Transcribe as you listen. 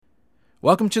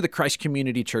Welcome to the Christ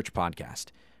Community Church podcast.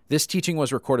 This teaching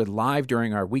was recorded live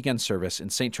during our weekend service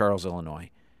in St. Charles, Illinois.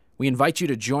 We invite you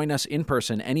to join us in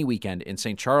person any weekend in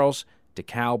St. Charles,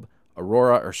 DeKalb,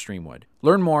 Aurora, or Streamwood.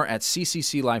 Learn more at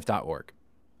ccclife.org.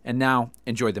 And now,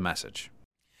 enjoy the message.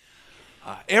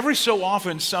 Every so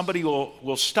often, somebody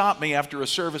will stop me after a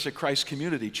service at Christ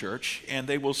Community Church, and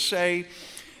they will say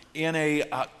in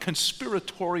a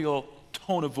conspiratorial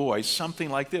tone of voice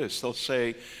something like this. They'll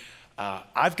say,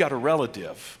 I've got a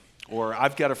relative, or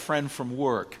I've got a friend from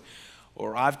work,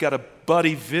 or I've got a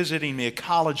buddy visiting me, a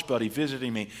college buddy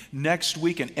visiting me next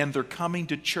weekend, and they're coming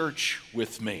to church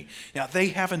with me. Now, they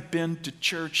haven't been to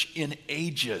church in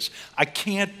ages. I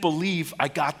can't believe I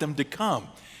got them to come.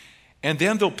 And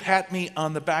then they'll pat me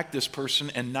on the back, this person,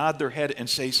 and nod their head and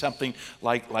say something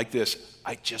like this: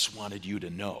 I just wanted you to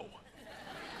know.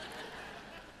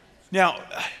 Now,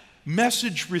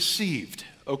 message received.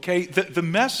 Okay, the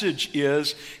message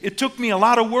is, it took me a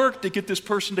lot of work to get this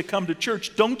person to come to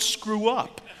church. Don't screw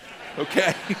up,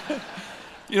 okay?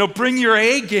 Bring your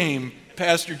A game,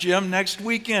 Pastor Jim, next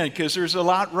weekend, because there's a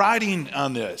lot riding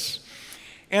on this.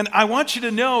 And I want you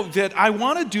to know that I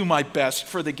want to do my best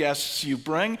for the guests you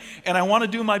bring, and I want to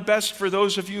do my best for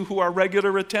those of you who are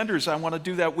regular attenders. I want to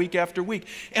do that week after week.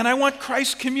 And I want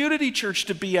Christ Community Church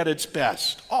to be at its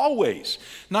best, always.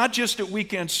 Not just at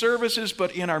weekend services,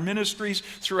 but in our ministries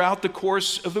throughout the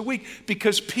course of the week,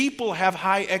 because people have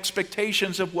high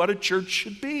expectations of what a church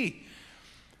should be.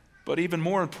 But even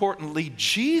more importantly,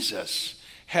 Jesus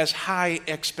has high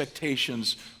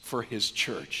expectations for his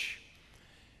church.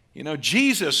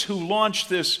 Jesus, who launched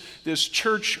this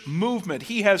church movement,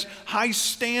 he has high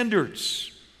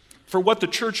standards for what the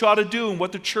church ought to do and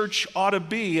what the church ought to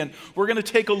be. And we're going to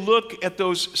take a look at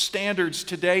those standards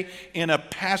today in a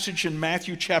passage in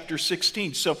Matthew chapter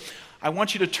 16. So I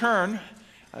want you to turn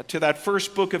to that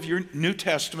first book of your New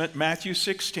Testament, Matthew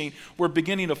 16. We're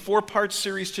beginning a 4-part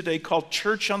series today called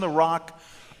Church on the Rock,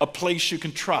 a Place You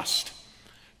Can Trust.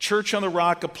 Church on the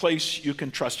Rock, a place you can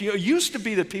trust. It used to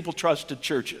be that people trusted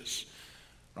churches,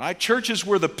 right? Churches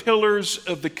were the pillars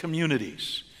of the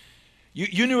communities.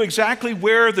 You knew exactly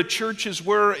where the churches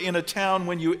were in a town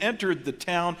when you entered the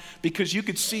town because you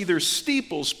could see their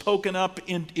steeples poking up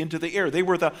into the air. They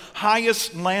were the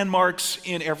highest landmarks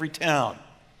in every town.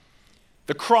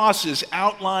 The crosses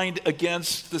outlined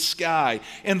against the sky.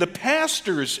 And the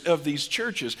pastors of these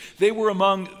churches, they were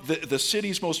among the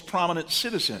city's most prominent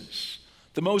citizens.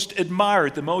 The most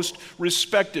admired, the most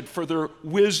respected for their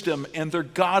wisdom and their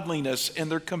godliness and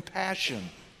their compassion.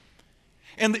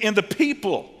 And the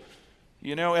people,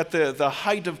 at the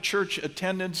height of church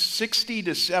attendance, 60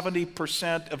 to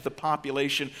 70% of the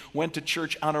population went to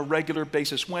church on a regular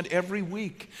basis, went every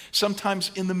week,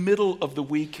 sometimes in the middle of the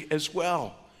week as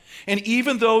well. And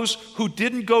even those who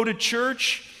didn't go to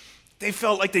church, they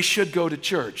felt like they should go to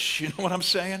church. You know what I'm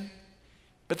saying?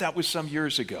 But that was some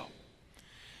years ago.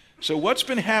 So what's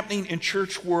been happening in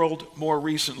church world more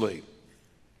recently?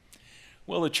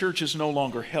 Well, the church is no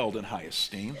longer held in high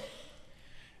esteem.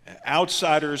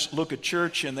 Outsiders look at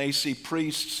church and they see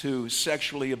priests who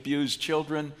sexually abuse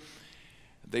children.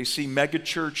 They see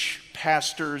megachurch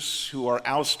pastors who are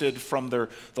ousted from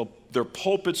their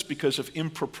pulpits because of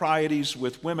improprieties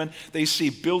with women. They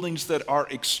see buildings that are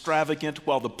extravagant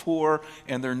while the poor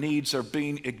and their needs are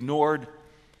being ignored.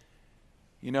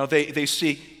 They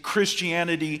see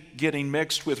Christianity getting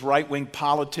mixed with right-wing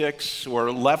politics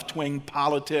or left-wing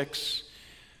politics.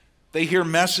 They hear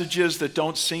messages that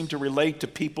don't seem to relate to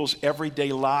people's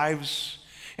everyday lives.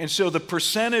 And so the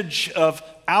percentage of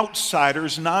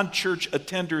outsiders, non-church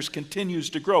attenders, continues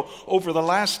to grow. Over the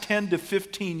last 10 to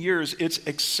 15 years, it's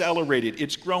accelerated.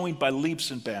 It's growing by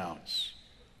leaps and bounds.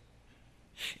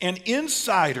 And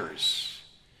insiders,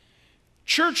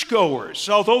 churchgoers,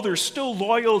 although they're still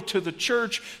loyal to the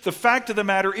church, the fact of the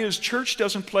matter is church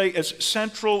doesn't play as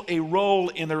central a role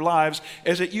in their lives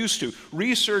as it used to.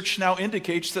 Research now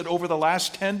indicates that over the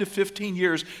last 10 to 15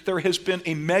 years, there has been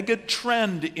a mega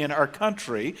trend in our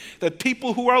country that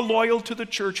people who are loyal to the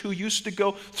church, who used to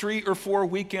go 3 or 4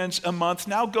 weekends a month,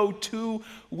 now go 2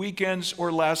 weekends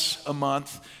or less a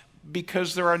month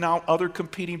because there are now other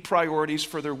competing priorities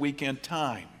for their weekend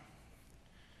time.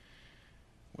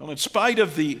 Well, in spite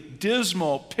of the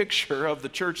dismal picture of the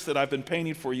church that I've been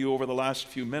painting for you over the last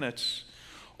few minutes,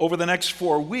 over the next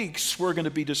 4 weeks, we're going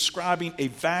to be describing a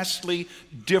vastly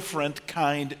different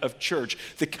kind of church.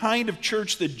 The kind of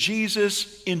church that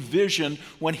Jesus envisioned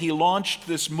when he launched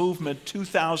this movement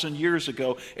 2,000 years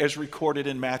ago, as recorded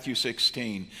in Matthew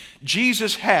 16.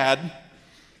 Jesus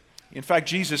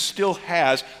still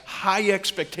has high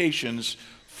expectations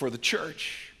for the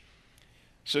church.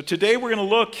 So today we're going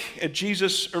to look at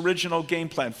Jesus' original game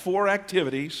plan. Four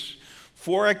activities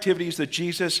that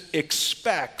Jesus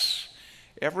expects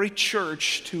every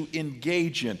church to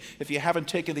engage in. If you haven't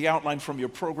taken the outline from your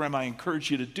program, I encourage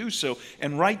you to do so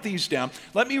and write these down.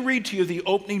 Let me read to you the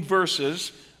opening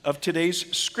verses of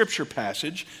today's scripture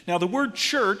passage. Now, the word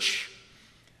church,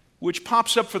 which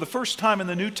pops up for the first time in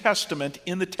the New Testament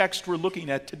in the text we're looking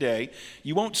at today,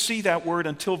 you won't see that word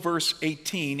until verse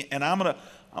 18, and I'm going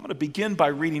to begin by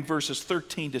reading verses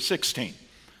 13 to 16.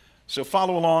 So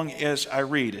follow along as I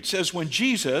read. It says, when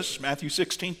Jesus, Matthew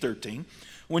 16:13,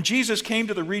 when Jesus came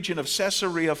to the region of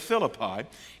Caesarea Philippi,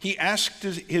 he asked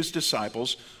his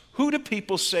disciples, who do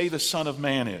people say the Son of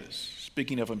Man is?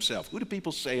 Speaking of himself, who do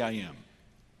people say I am?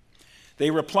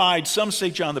 They replied, some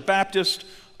say John the Baptist,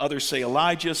 others say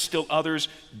Elijah, still others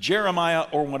Jeremiah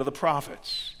or one of the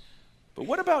prophets. But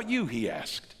what about you, he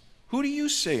asked. Who do you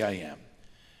say I am?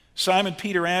 Simon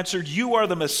Peter answered, you are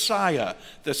the Messiah,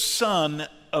 the Son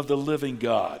of the living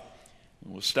God.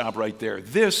 We'll stop right there.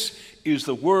 This is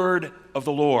the word of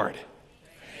the Lord.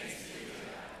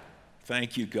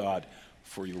 Thank you, God,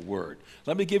 for your word.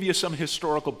 Let me give you some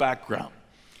historical background.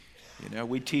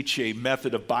 We teach a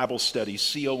method of Bible study,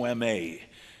 COMA.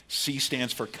 C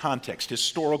stands for context,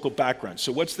 historical background.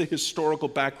 So what's the historical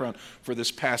background for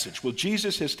this passage? Well,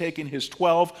 Jesus has taken his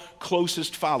 12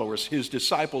 closest followers, his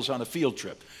disciples, on a field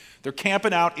trip. They're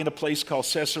camping out in a place called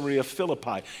Caesarea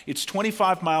Philippi. It's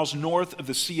 25 miles north of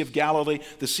the Sea of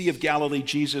Galilee,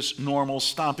 Jesus' normal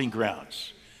stomping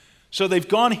grounds. So they've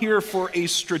gone here for a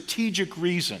strategic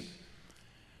reason.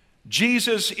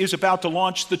 Jesus is about to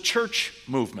launch the church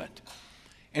movement.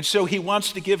 And so he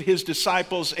wants to give his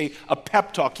disciples a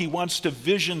pep talk. He wants to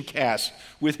vision cast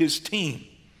with his team.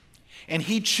 And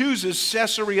he chooses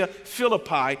Caesarea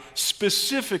Philippi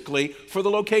specifically for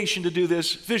the location to do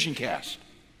this vision cast.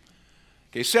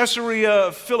 Okay,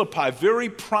 Caesarea Philippi, very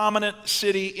prominent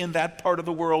city in that part of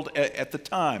the world at the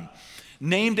time.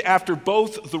 Named after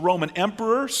both the Roman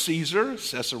Emperor, Caesar,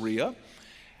 Caesarea,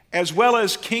 as well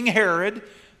as King Herod,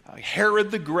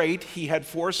 Herod the Great. He had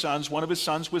 4 sons. One of his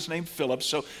sons was named Philip,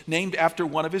 so named after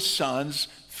one of his sons,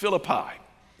 Philippi.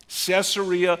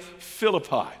 Caesarea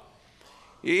Philippi.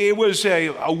 It was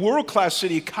a world-class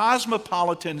city, a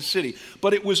cosmopolitan city,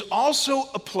 but it was also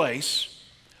a place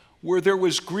where there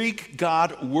was Greek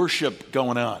god worship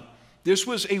going on. This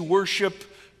was a worship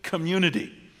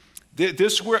community.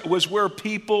 This was where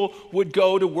people would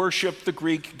go to worship the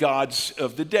Greek gods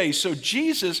of the day. So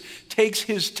Jesus takes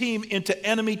his team into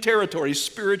enemy territory,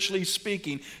 spiritually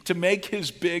speaking, to make his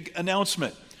big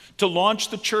announcement, to launch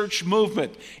the church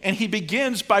movement. And he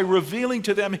begins by revealing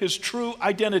to them his true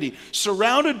identity.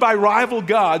 Surrounded by rival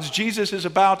gods, Jesus is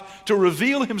about to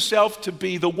reveal himself to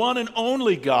be the one and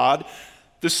only God,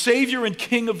 the Savior and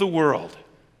King of the world.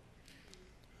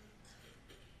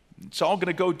 It's all going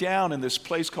to go down in this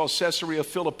place called Caesarea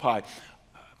Philippi.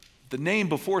 The name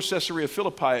before Caesarea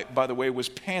Philippi, by the way, was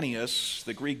Panias,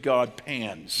 the Greek god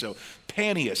Pan. So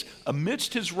Panias,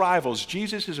 amidst his rivals,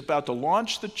 Jesus is about to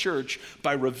launch the church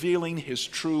by revealing his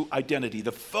true identity.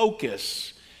 The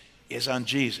focus is on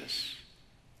Jesus.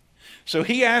 So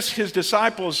he asks his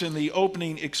disciples in the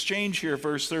opening exchange here,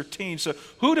 verse 13, so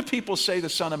who do people say the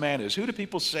Son of Man is? Who do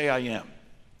people say I am?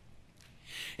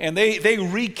 And they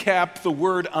recap the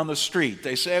word on the street.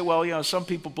 They say, well, some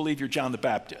people believe you're John the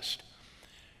Baptist.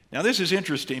 Now, this is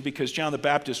interesting because John the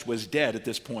Baptist was dead at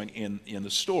this point in the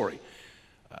story.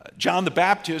 John the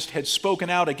Baptist had spoken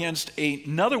out against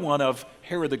another one of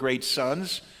Herod the Great's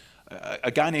sons,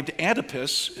 a guy named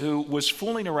Antipas, who was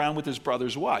fooling around with his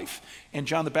brother's wife. And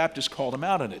John the Baptist called him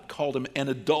out on it, called him an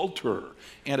adulterer.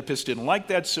 Antipas didn't like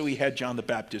that, so he had John the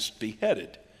Baptist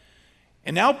beheaded.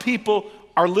 And now people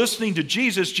are listening to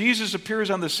Jesus. Jesus appears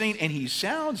on the scene, and he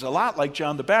sounds a lot like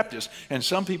John the Baptist. And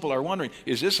some people are wondering,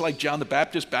 is this like John the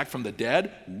Baptist back from the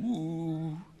dead?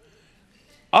 Ooh.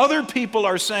 Other people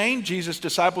are saying, Jesus'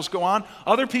 disciples go on,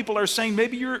 other people are saying,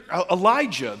 maybe you're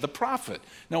Elijah, the prophet.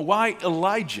 Now, why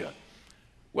Elijah?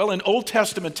 Well, in Old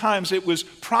Testament times, it was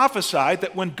prophesied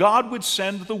that when God would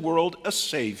send the world a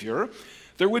Savior,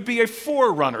 there would be a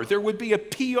forerunner, there would be a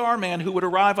PR man who would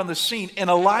arrive on the scene, an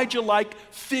Elijah-like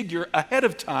figure ahead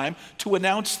of time to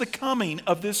announce the coming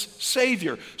of this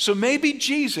Savior. So maybe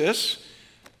Jesus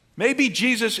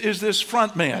is this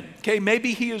front man, okay?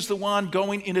 Maybe he is the one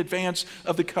going in advance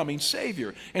of the coming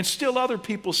Savior. And still other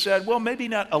people said, well, maybe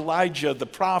not Elijah the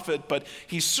prophet, but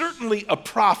he's certainly a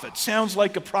prophet. Sounds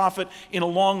like a prophet in a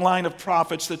long line of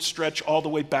prophets that stretch all the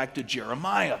way back to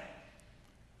Jeremiah.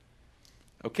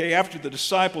 Okay, after the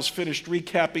disciples finished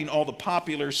recapping all the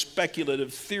popular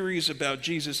speculative theories about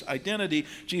Jesus' identity,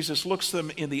 Jesus looks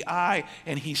them in the eye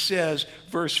and he says,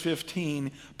 verse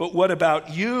 15, "But what about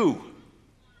you?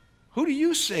 Who do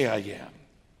you say I am?"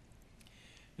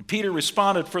 And Peter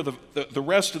responded for the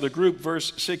rest of the group,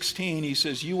 verse 16. He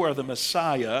says, "You are the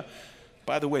Messiah."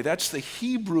 By the way, that's the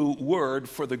Hebrew word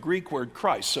for the Greek word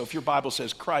Christ. So if your Bible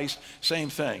says Christ,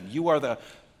 same thing. You are the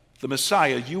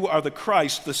Messiah. You are the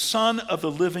Christ, the Son of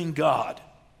the living God.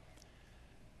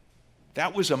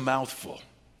 That was a mouthful.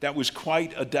 That was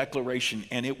quite a declaration,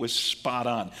 and it was spot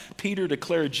on. Peter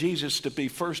declared Jesus to be,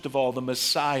 first of all, the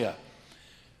Messiah.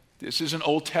 This is an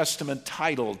Old Testament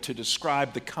title to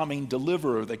describe the coming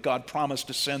deliverer that God promised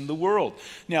to send the world.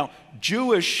 Now,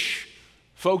 Jewish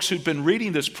folks who'd been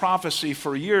reading this prophecy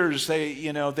for years,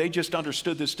 they just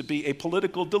understood this to be a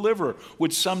political deliverer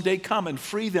would someday come and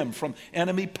free them from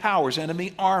enemy powers,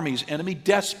 enemy armies, enemy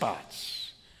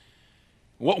despots.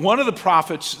 One of the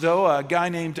prophets, though, a guy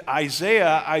named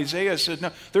Isaiah said,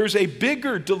 no, there's a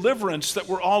bigger deliverance that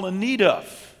we're all in need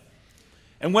of.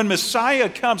 And when Messiah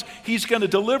comes, he's going to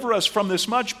deliver us from this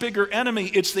much bigger enemy.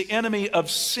 It's the enemy of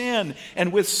sin,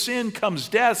 and with sin comes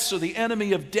death, so the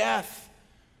enemy of death.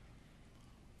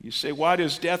 You say, why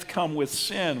does death come with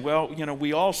sin? Well,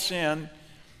 we all sin.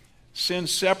 Sin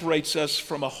separates us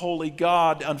from a holy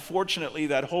God. Unfortunately,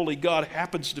 that holy God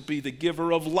happens to be the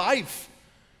giver of life.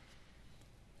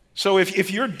 So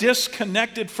if you're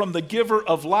disconnected from the giver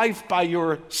of life by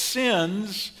your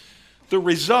sins, the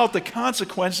result, the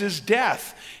consequence is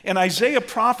death. And Isaiah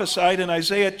prophesied in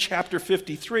Isaiah chapter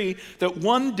 53 that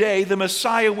one day the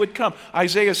Messiah would come.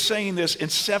 Isaiah is saying this in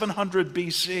 700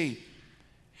 BC.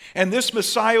 And this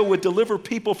Messiah would deliver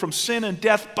people from sin and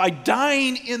death by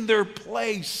dying in their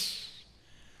place,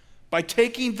 by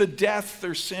taking the death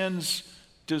their sins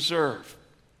deserve.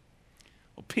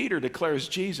 Well, Peter declares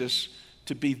Jesus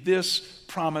to be this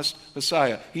promised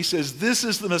Messiah. He says, this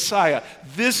is the Messiah.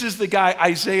 This is the guy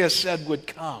Isaiah said would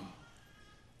come.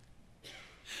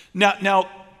 Now,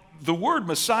 the word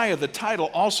Messiah, the title,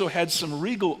 also had some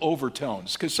regal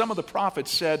overtones, because some of the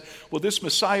prophets said, well, this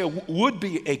Messiah would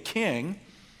be a king.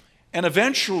 And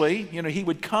eventually, he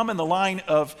would come in the line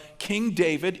of King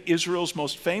David, Israel's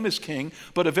most famous king,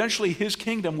 but eventually his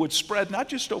kingdom would spread not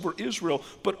just over Israel,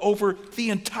 but over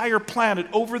the entire planet,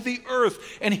 over the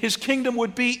earth. And his kingdom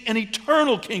would be an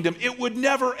eternal kingdom. It would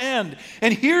never end.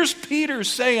 And here's Peter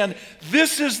saying,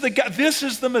 this is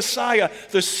the Messiah,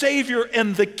 the Savior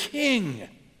and the King.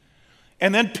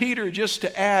 And then Peter, just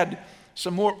to add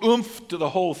some more oomph to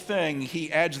the whole thing,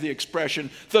 he adds the expression,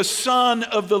 the Son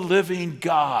of the living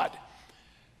God.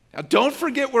 Now, don't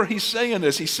forget where he's saying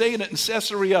this. He's saying it in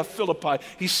Caesarea Philippi.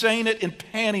 He's saying it in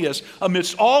Panias,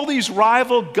 amidst all these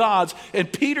rival gods.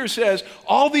 And Peter says,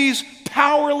 all these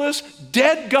powerless,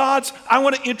 dead gods, I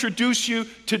want to introduce you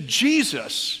to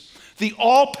Jesus, the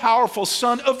all-powerful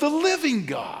Son of the living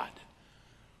God.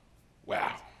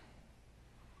 Wow.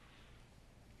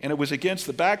 And it was against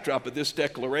the backdrop of this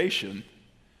declaration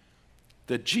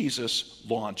that Jesus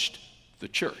launched the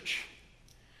church.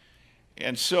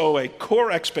 And so a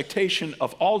core expectation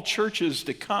of all churches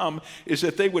to come is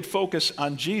that they would focus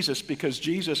on Jesus, because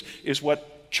Jesus is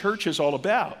what church is all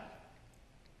about.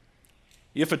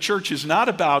 If a church is not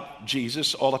about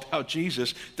Jesus, all about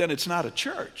Jesus, then it's not a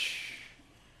church.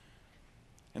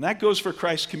 And that goes for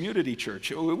Christ Community Church.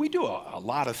 We do a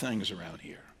lot of things around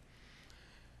here.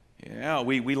 Yeah,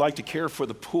 we like to care for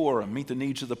the poor and meet the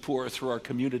needs of the poor through our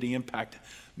community impact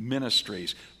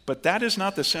ministries. But that is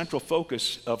not the central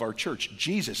focus of our church.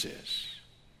 Jesus is.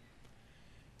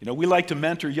 We like to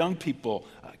mentor young people,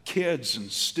 kids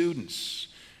and students,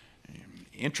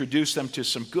 introduce them to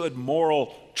some good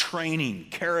moral training,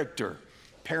 character.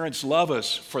 Parents love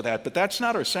us for that, but that's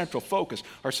not our central focus.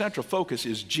 Our central focus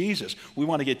is Jesus. We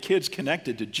want to get kids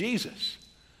connected to Jesus.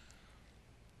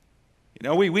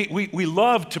 We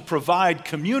love to provide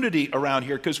community around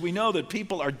here because we know that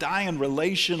people are dying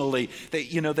relationally.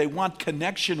 They want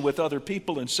connection with other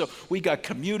people. And so we got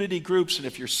community groups. And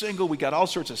if you're single, we got all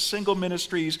sorts of single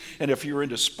ministries. And if you're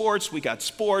into sports, we got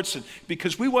sports. And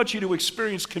because we want you to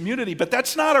experience community. But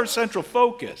that's not our central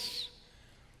focus.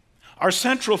 Our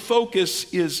central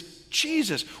focus is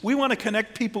Jesus. We want to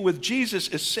connect people with Jesus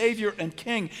as Savior and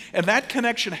King. And that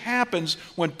connection happens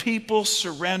when people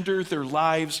surrender their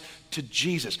lives to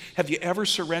Jesus. Have you ever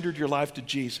surrendered your life to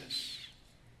Jesus?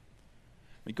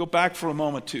 Let me go back for a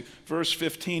moment to verse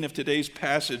 15 of today's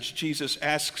passage. Jesus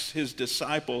asks his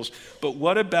disciples, but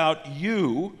what about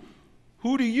you?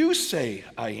 Who do you say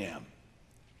I am?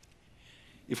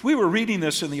 If we were reading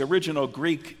this in the original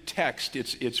Greek text,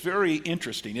 it's very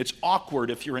interesting. It's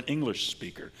awkward if you're an English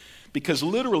speaker, because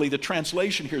literally the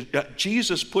translation here,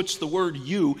 Jesus puts the word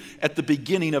you at the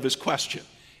beginning of his question.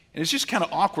 And it's just kind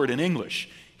of awkward in English.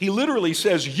 He literally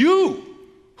says, you,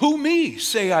 who me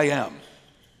say I am.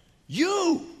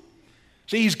 You.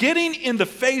 See, he's getting in the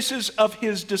faces of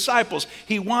his disciples.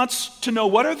 He wants to know,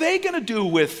 what are they going to do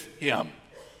with him?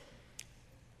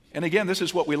 And again, this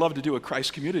is what we love to do at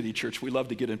Christ Community Church. We love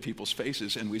to get in people's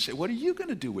faces and we say, what are you going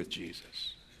to do with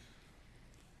Jesus?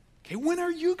 Okay, when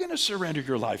are you going to surrender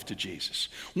your life to Jesus?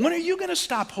 When are you going to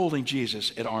stop holding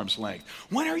Jesus at arm's length?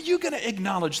 When are you going to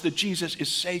acknowledge that Jesus is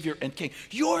Savior and King,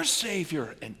 your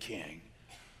Savior and King?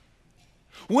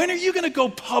 When are you going to go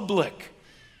public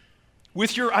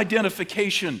with your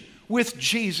identification with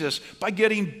Jesus by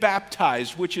getting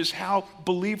baptized, which is how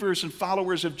believers and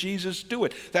followers of Jesus do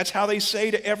it? That's how they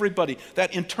say to everybody,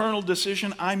 that internal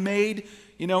decision I made,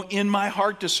 in my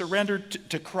heart to surrender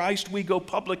to Christ, we go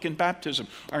public in baptism.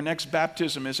 Our next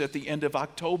baptism is at the end of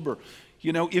October.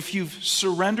 If you've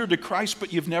surrendered to Christ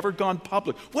but you've never gone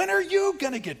public, when are you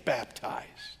going to get baptized?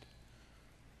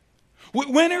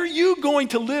 When are you going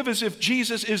to live as if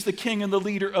Jesus is the king and the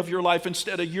leader of your life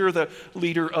instead of you're the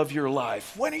leader of your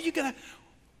life? When are you going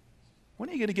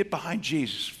to get behind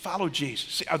Jesus, follow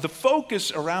Jesus? See, the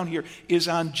focus around here is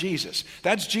on Jesus.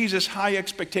 That's Jesus' high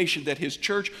expectation, that his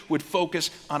church would focus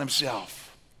on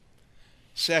himself.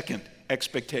 Second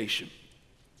expectation.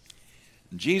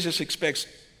 Jesus expects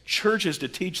churches to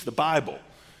teach the Bible.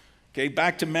 Okay,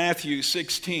 back to Matthew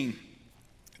 16.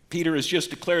 Peter has just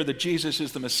declared that Jesus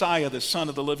is the Messiah, the Son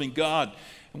of the living God.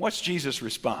 And what's Jesus'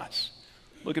 response?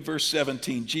 Look at verse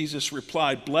 17. Jesus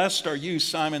replied, "Blessed are you,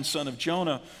 Simon, son of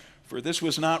Jonah, for this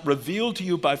was not revealed to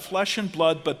you by flesh and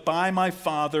blood, but by my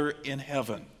Father in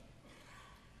heaven."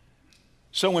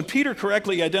 So when Peter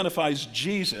correctly identifies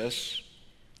Jesus,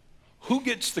 who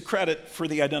gets the credit for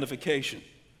the identification?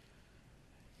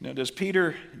 Does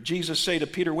Jesus say to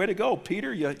Peter, "Way to go,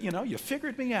 Peter, you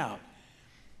figured me out.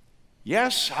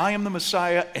 Yes, I am the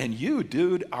Messiah, and you,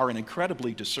 dude, are an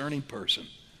incredibly discerning person"?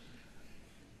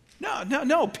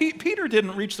 No. Peter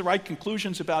didn't reach the right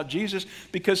conclusions about Jesus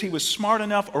because he was smart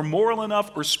enough or moral enough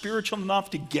or spiritual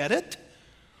enough to get it.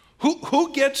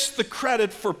 Who gets the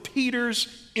credit for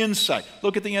Peter's insight?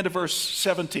 Look at the end of verse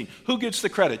 17. Who gets the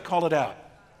credit? Call it out.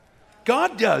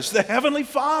 God does, the Heavenly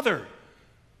Father.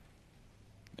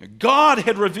 God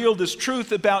had revealed this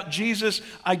truth about Jesus'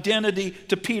 identity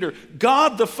to Peter.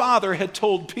 God the Father had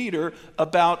told Peter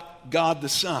about God the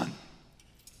Son.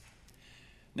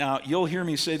 Now, you'll hear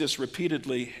me say this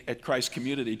repeatedly at Christ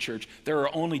Community Church. There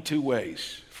are only two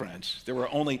ways, friends. There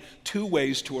are only two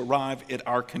ways to arrive at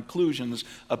our conclusions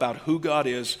about who God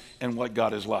is and what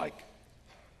God is like.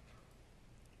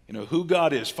 Who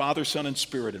God is, Father, Son, and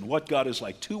Spirit, and what God is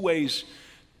like. Two ways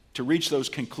to reach those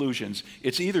conclusions.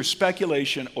 It's either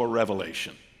speculation or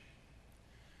revelation.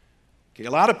 Okay,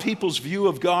 a lot of people's view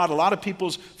of God, a lot of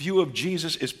people's view of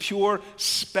Jesus is pure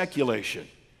speculation.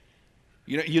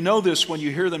 You know this when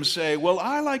you hear them say, "Well,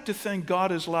 I like to think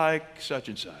God is like such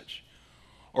and such."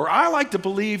 Or, "I like to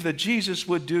believe that Jesus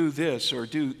would do this or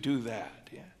do that."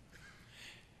 Yeah.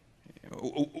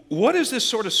 What is this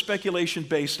sort of speculation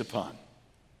based upon?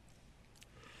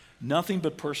 Nothing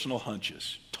but personal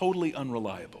hunches, totally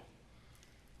unreliable.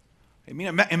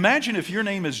 Imagine if your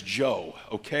name is Joe,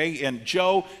 okay? And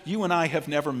Joe, you and I have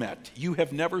never met. You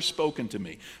have never spoken to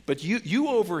me. But you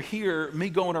overhear me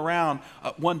going around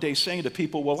one day saying to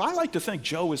people, "Well, I like to think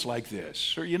Joe is like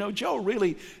this." Or, Joe,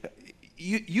 really,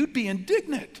 you'd be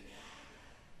indignant.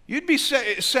 You'd be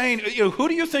saying, "Who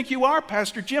do you think you are,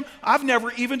 Pastor Jim? I've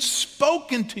never even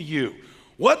spoken to you.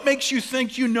 What makes you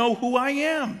think you know who I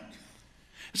am?"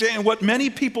 And what many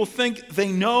people think they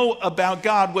know about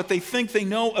God, what they think they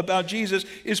know about Jesus,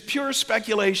 is pure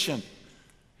speculation.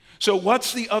 So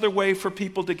what's the other way for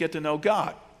people to get to know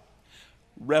God?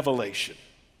 Revelation.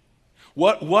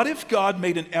 What if God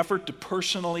made an effort to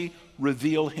personally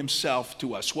reveal himself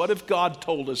to us? What if God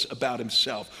told us about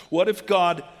himself? What if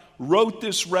God wrote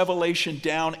this revelation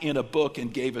down in a book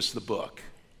and gave us the book?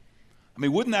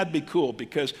 Wouldn't that be cool?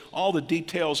 Because all the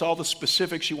details, all the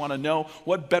specifics you want to know,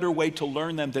 what better way to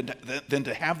learn them than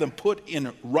to have them put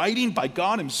in writing by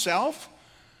God himself?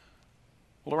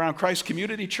 Well, around Christ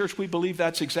Community Church, we believe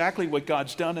that's exactly what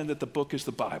God's done, and that the book is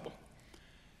the Bible.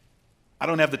 I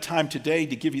don't have the time today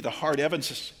to give you the hard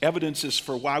evidences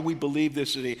for why we believe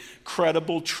this is a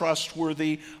credible,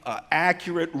 trustworthy,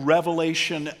 accurate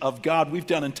revelation of God. We've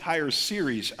done entire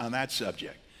series on that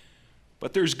subject.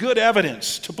 But there's good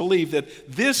evidence to believe that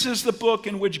this is the book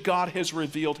in which God has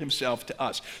revealed himself to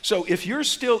us. So if you're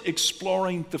still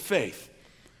exploring the faith,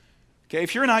 Okay,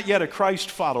 if you're not yet a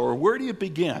Christ follower, where do you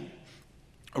begin?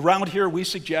 Around here, we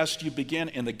suggest you begin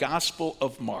in the Gospel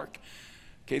of Mark.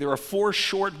 Okay, there are 4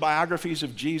 short biographies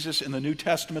of Jesus in the New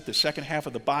Testament, the second half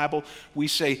of the Bible. We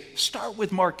say, start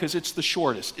with Mark because it's the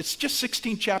shortest. It's just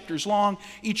 16 chapters long.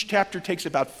 Each chapter takes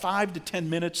about 5 to 10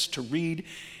 minutes to read.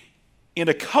 In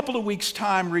a couple of weeks'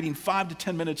 time, reading 5 to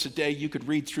 10 minutes a day, you could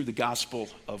read through the Gospel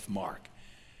of Mark.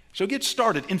 So get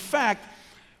started. In fact,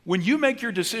 when you make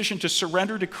your decision to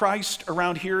surrender to Christ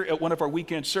around here at one of our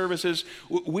weekend services,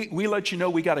 we let you know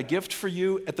we got a gift for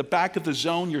you at the back of the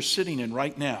zone you're sitting in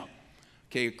right now.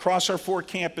 Okay, across our 4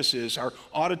 campuses, our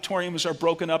auditoriums are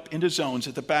broken up into zones.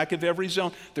 At the back of every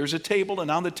zone, there's a table,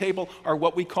 and on the table are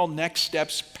what we call next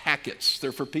steps packets.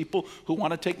 They're for people who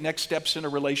want to take next steps in a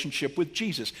relationship with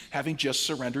Jesus, having just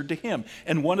surrendered to Him.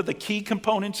 And one of the key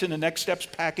components in a next steps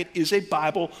packet is a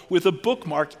Bible with a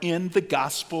bookmark in the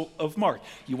Gospel of Mark.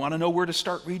 You want to know where to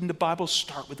start reading the Bible?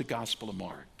 Start with the Gospel of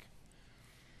Mark.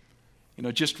 You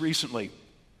know, just recently,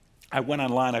 I went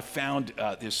online, I found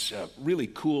this really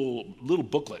cool little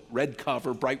booklet, red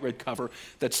cover, bright red cover,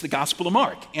 that's the Gospel of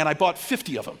Mark. And I bought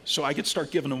 50 of them so I could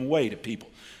start giving them away to people.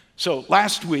 So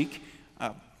last week,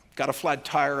 got a flat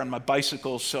tire on my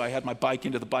bicycle, so I had my bike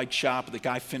into the bike shop. The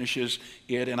guy finishes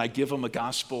it, and I give him a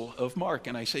Gospel of Mark.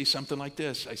 And I say something like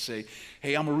this. I say,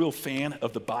 hey, I'm a real fan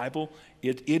of the Bible.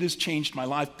 It has changed my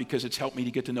life because it's helped me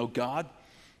to get to know God.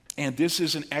 And this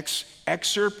is an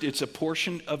excerpt. It's a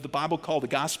portion of the Bible called the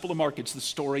Gospel of Mark. It's the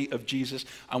story of Jesus.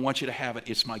 I want you to have it.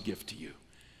 It's my gift to you.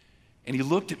 And he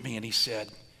looked at me and he said,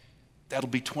 that'll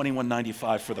be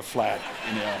 $21.95 for the flat.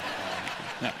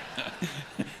 You know.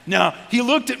 Now, he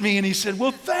looked at me and he said,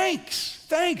 well, thanks.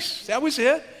 That was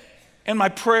it. And my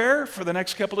prayer for the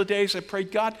next couple of days, I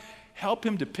prayed, God, help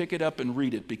him to pick it up and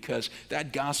read it because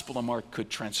that Gospel of Mark could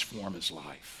transform his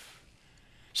life.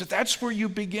 So that's where you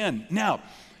begin. Now,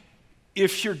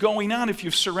 if you're going on, if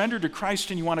you've surrendered to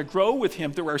Christ and you want to grow with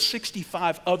Him, there are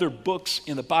 65 other books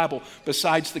in the Bible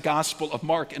besides the Gospel of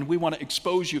Mark, and we want to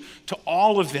expose you to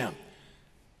all of them.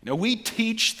 You know, we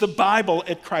teach the Bible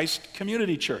at Christ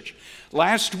Community Church.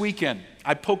 Last weekend,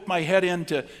 I poked my head in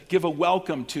to give a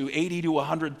welcome to 80 to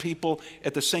 100 people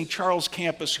at the St. Charles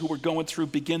campus who were going through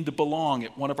Begin to Belong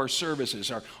at one of our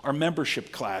services, our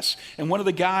membership class. And one of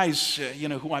the guys,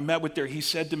 who I met with there, he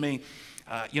said to me,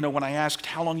 when I asked,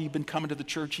 how long have you been coming to the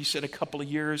church? He said, a couple of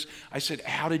years. I said,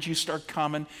 how did you start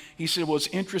coming? He said, well, it's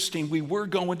interesting. We were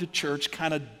going to church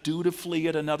kind of dutifully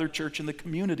at another church in the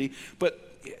community, but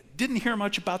didn't hear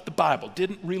much about the Bible,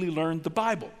 didn't really learn the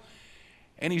Bible.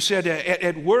 And he said,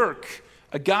 at work,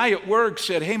 a guy at work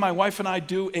said, hey, my wife and I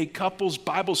do a couples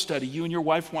Bible study. You and your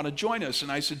wife want to join us?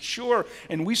 And I said, sure.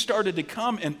 And we started to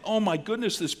come, and oh my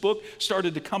goodness, this book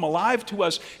started to come alive to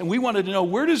us. And we wanted to know,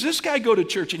 where does this guy go to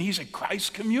church? And he said,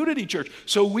 Christ Community Church.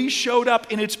 So we showed up,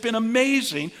 and it's been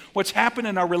amazing what's happened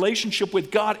in our relationship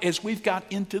with God as we've got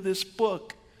into this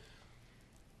book.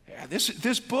 Yeah,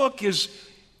 this book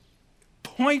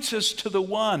points us to the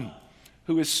one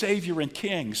who is Savior and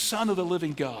King, Son of the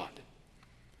living God.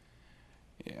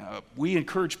 We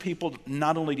encourage people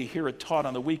not only to hear it taught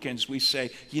on the weekends, we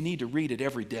say you need to read it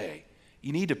every day.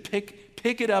 You need to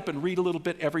pick it up and read a little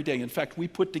bit every day. In fact, we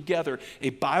put together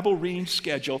a Bible reading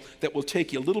schedule that will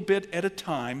take you a little bit at a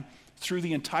time through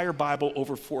the entire Bible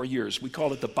over 4 years. We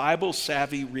call it the Bible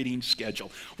Savvy Reading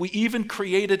Schedule. We even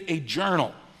created a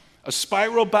journal, a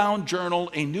spiral-bound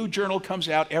journal. A new journal comes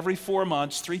out every 4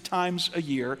 months, 3 times a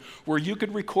year, where you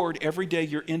could record every day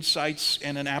your insights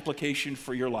and an application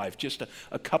for your life, just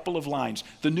a couple of lines.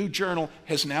 The new journal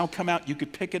has now come out. You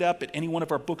could pick it up at any one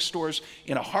of our bookstores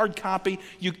in a hard copy.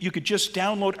 You could just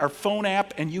download our phone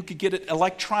app, and you could get it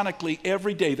electronically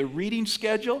every day. The reading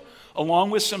schedule,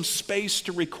 along with some space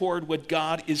to record what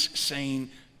God is saying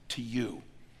to you.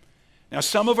 Now,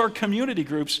 some of our community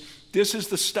groups, this is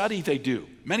the study they do.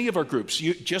 Many of our groups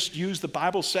just use the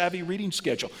Bible Savvy Reading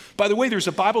Schedule. By the way, there's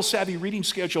a Bible Savvy Reading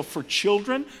Schedule for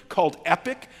children called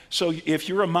Epic. So if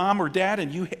you're a mom or dad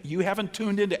and you haven't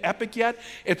tuned into Epic yet,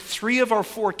 at 3 of our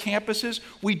 4 campuses,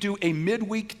 we do a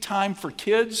midweek time for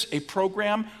kids, a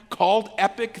program called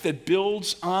Epic that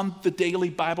builds on the daily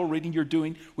Bible reading you're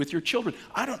doing with your children.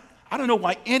 I don't know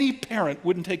why any parent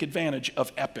wouldn't take advantage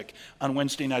of Epic on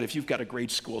Wednesday night if you've got a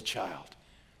grade school child.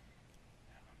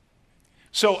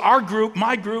 So our group,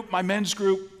 my men's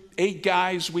group, 8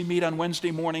 guys, we meet on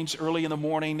Wednesday mornings early in the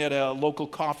morning at a local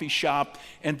coffee shop,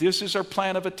 and this is our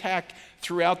plan of attack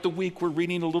Throughout the week, we're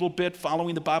reading a little bit,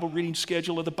 following the Bible reading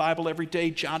schedule of the Bible every day,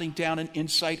 jotting down an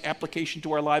insight application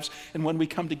to our lives, and when we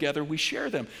come together, we share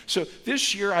them. So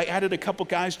this year, I added a couple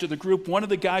guys to the group. One of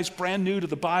the guys brand new to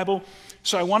the Bible,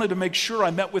 so I wanted to make sure I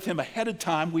met with him ahead of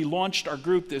time. We launched our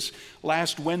group this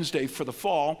last Wednesday for the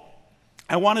fall.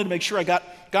 I wanted to make sure I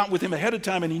got with him ahead of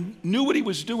time, and he knew what he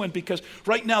was doing, because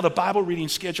right now the Bible reading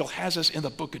schedule has us in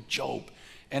the book of Job,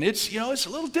 and it's a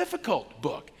little difficult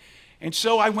book. And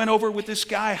so I went over with this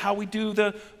guy how we do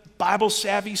the Bible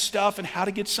savvy stuff and how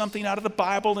to get something out of the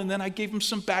Bible, and then I gave him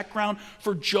some background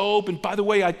for Job. And by the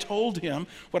way, I told him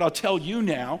what I'll tell you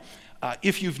now.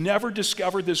 If you've never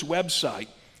discovered this website,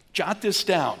 jot this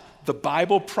down: the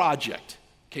Bible Project.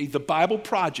 Okay, the Bible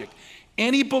Project.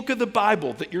 Any book of the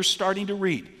Bible that you're starting to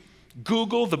read,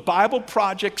 Google the Bible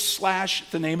Project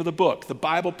 / the name of the book, the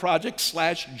Bible Project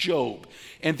 / Job,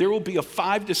 and there will be a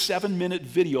 5 to 7 minute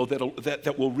video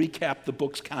that will recap the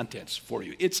book's contents for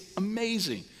you. It's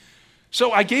amazing.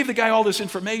 So I gave the guy all this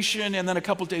information, and then a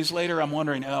couple days later, I'm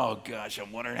wondering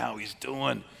how he's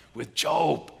doing with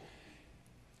Job.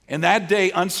 And that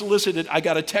day, unsolicited, I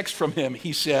got a text from him.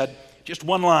 He said, just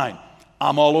one line: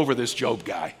 "I'm all over this Job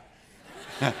guy."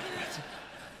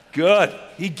 Good.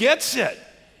 He gets it.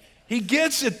 He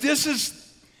gets it. This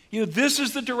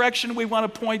is the direction we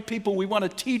want to point people. We want to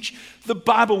teach the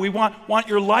Bible. We want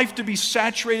your life to be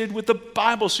saturated with the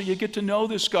Bible so you get to know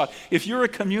this God. If you're a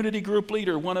community group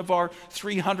leader, one of our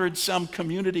 300-some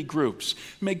community groups,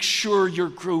 make sure your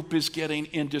group is getting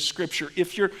into Scripture.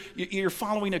 If you're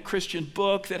following a Christian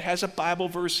book that has a Bible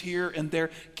verse here and there,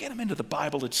 get them into the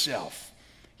Bible itself,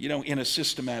 in a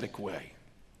systematic way.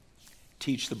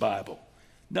 Teach the Bible.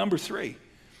 Number 3.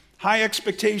 High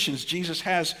expectations Jesus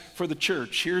has for the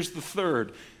church. Here's the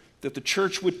third: that the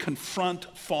church would confront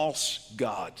false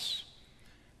gods.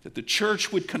 That the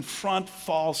church would confront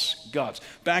false gods.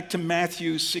 Back to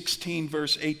Matthew 16,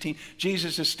 verse 18.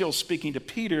 Jesus is still speaking to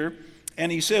Peter,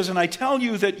 and he says, "And I tell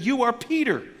you that you are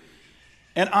Peter,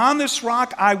 and on this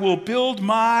rock I will build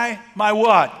my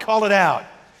what? Call it out.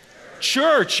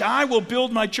 Church. I will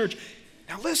build my church."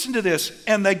 Now listen to this: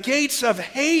 "And the gates of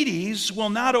Hades will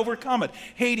not overcome it."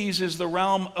 Hades is the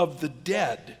realm of the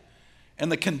dead. And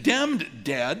the condemned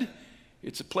dead,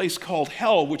 it's a place called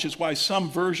hell, which is why some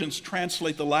versions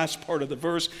translate the last part of the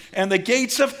verse, "And the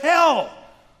gates of hell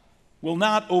will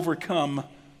not overcome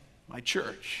my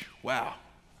church." Wow.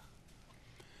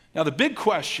 Now the big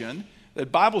question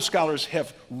that Bible scholars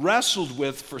have wrestled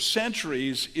with for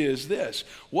centuries is this: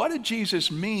 what did Jesus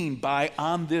mean by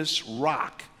 "on this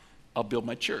rock I'll build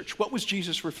my church"? What was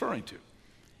Jesus referring to?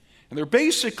 And there are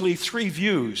basically 3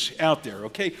 views out there,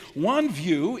 okay? One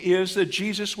view is that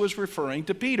Jesus was referring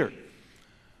to Peter.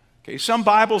 Okay, some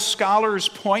Bible scholars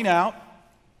point out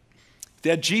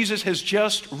that Jesus has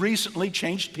just recently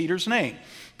changed Peter's name.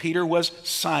 Peter was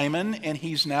Simon, and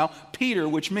he's now Peter,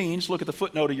 which means, look at the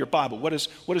footnote of your Bible. What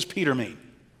does Peter mean?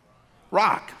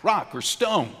 Rock or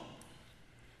stone.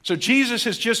 So Jesus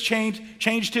has just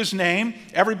changed his name.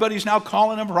 Everybody's now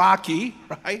calling him Rocky,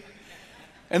 right?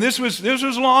 And this was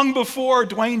long before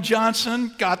Dwayne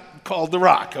Johnson got called the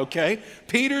Rock, okay?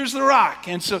 Peter's the Rock.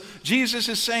 And so Jesus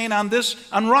is saying,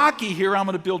 on Rocky here, I'm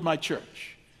going to build my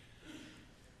church.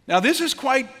 Now this is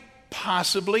quite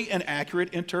possibly an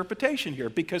accurate interpretation here,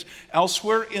 because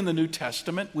elsewhere in the New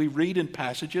Testament we read in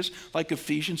passages like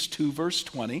Ephesians 2 verse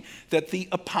 20 that the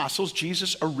apostles,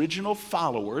 Jesus' original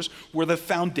followers, were the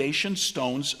foundation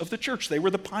stones of the church. They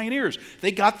were the pioneers.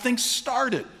 They got things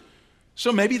started.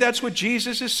 So maybe that's what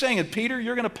Jesus is saying. And Peter,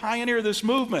 you're going to pioneer this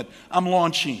movement I'm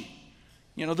launching,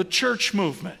 the church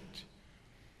movement.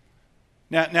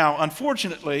 Now,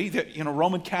 unfortunately,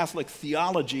 Roman Catholic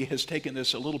theology has taken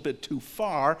this a little bit too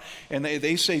far, and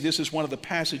they say this is one of the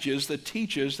passages that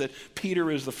teaches that Peter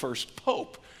is the first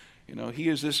pope. He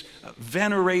is this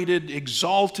venerated,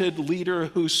 exalted leader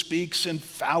who speaks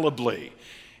infallibly.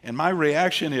 And my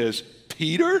reaction is,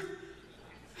 Peter?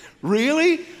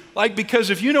 Really? Because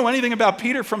if you know anything about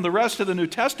Peter from the rest of the New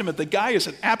Testament, the guy is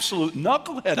an absolute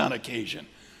knucklehead on occasion.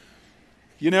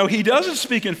 He doesn't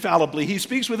speak infallibly. He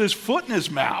speaks with his foot in his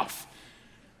mouth.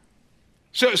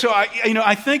 So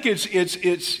I think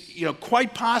it's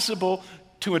quite possible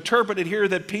to interpret it here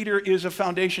that Peter is a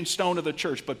foundation stone of the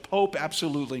church, but Pope,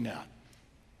 absolutely not.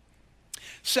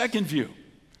 Second view,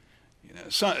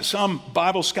 some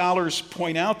Bible scholars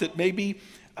point out that maybe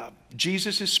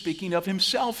Jesus is speaking of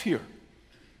himself here.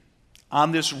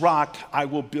 On this rock I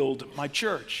will build my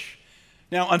church.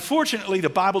 Now, unfortunately, the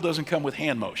Bible doesn't come with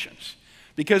hand motions.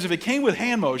 Because if it came with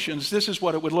hand motions, this is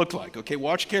what it would look like. Okay,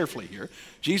 watch carefully here.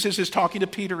 Jesus is talking to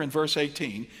Peter in verse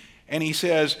 18, and he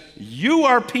says, "You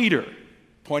are Peter,"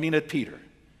 pointing at Peter,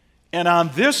 and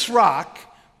on this rock,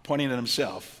 pointing at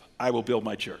himself, I will build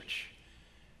my church.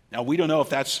 Now, we don't know if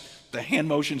that's the hand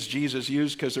motions Jesus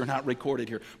used because they're not recorded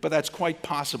here, but that's quite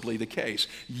possibly the case.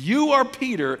 You are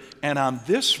Peter, and on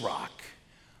this rock,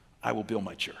 I will build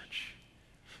my church.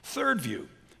 Third view.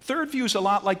 Third view is a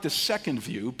lot like the second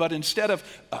view, but instead of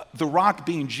the rock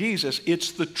being Jesus,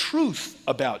 it's the truth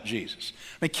about Jesus.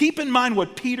 Now, keep in mind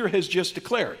what Peter has just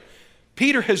declared.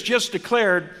 Peter has just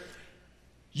declared,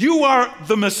 you are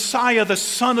the Messiah, the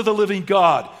Son of the living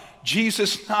God.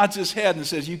 Jesus nods his head and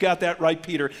says, you got that right,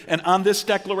 Peter. And on this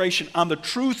declaration, on the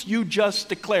truth you just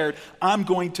declared, I'm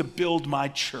going to build my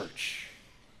church.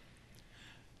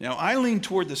 Now, I lean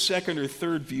toward the second or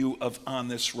third view of on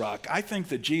this rock. I think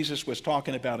that Jesus was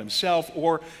talking about himself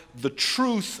or the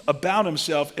truth about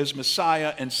himself as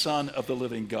Messiah and Son of the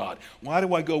living God. Why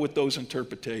do I go with those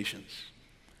interpretations?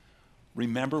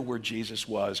 Remember where Jesus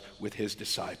was with his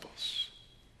disciples.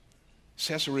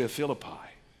 Caesarea Philippi,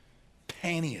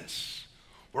 Panias,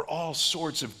 where all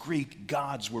sorts of Greek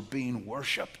gods were being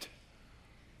worshiped.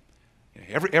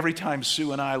 Every time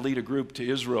Sue and I lead a group to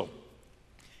Israel,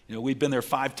 we've been there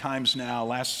 5 times now.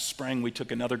 Last spring, we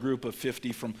took another group of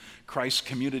 50 from Christ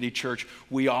Community Church.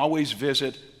 We always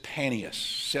visit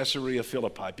Panias, Caesarea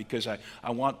Philippi, because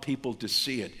I want people to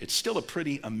see it. It's still a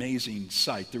pretty amazing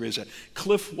sight. There is a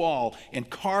cliff wall, and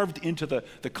carved into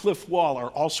the cliff wall are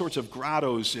all sorts of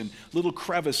grottos and little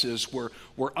crevices where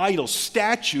idols,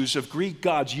 statues of Greek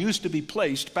gods used to be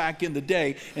placed back in the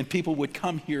day, and people would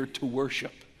come here to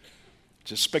worship.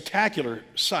 It's a spectacular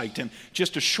sight, and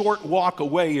just a short walk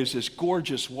away is this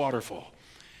gorgeous waterfall.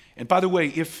 And by the way,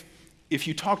 if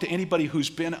you talk to anybody who's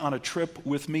been on a trip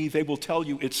with me, they will tell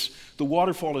you the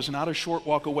waterfall is not a short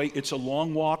walk away, it's a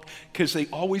long walk, because they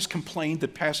always complain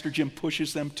that Pastor Jim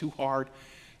pushes them too hard.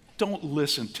 Don't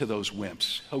listen to those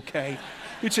wimps, okay?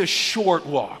 It's a short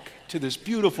walk to this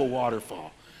beautiful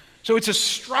waterfall. So it's a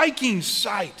striking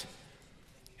sight.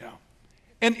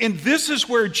 And this is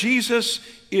where Jesus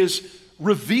is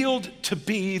revealed to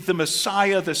be the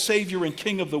Messiah, the Savior and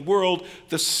King of the world,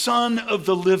 the Son of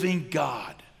the living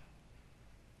God.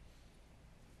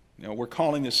 We're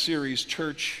calling this series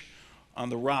Church on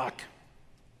the Rock.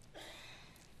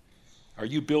 Are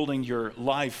you building your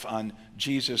life on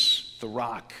Jesus the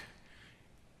rock?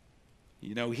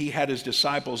 He had his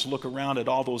disciples look around at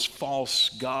all those false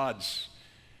gods.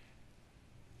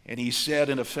 And he said,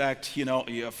 in effect,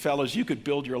 fellas, you could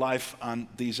build your life on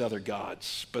these other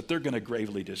gods, but they're going to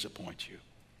gravely disappoint you.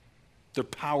 They're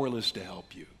powerless to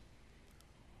help you.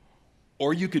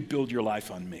 Or you could build your life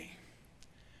on me.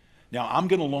 Now, I'm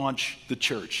going to launch the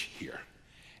church here,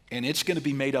 and it's going to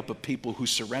be made up of people who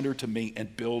surrender to me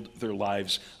and build their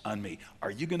lives on me.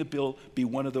 Are you going to be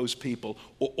one of those people,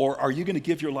 or are you going to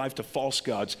give your life to false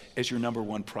gods as your number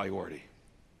one priority?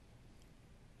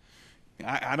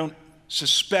 I don't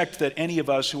suspect that any of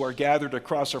us who are gathered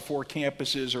across our 4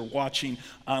 campuses or watching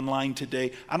online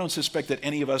today, I don't suspect that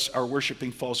any of us are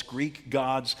worshiping false Greek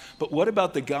gods. But what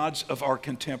about the gods of our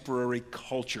contemporary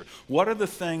culture? What are the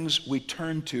things we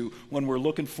turn to when we're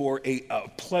looking for a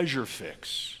pleasure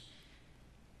fix?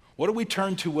 What do we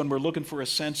turn to when we're looking for a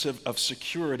sense of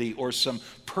security or some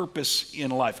purpose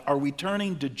in life? Are we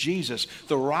turning to Jesus,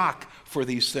 the rock, for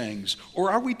these things?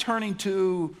 Or are we turning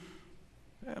to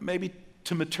maybe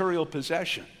to material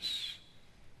possessions?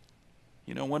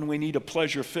 When we need a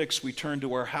pleasure fix, we turn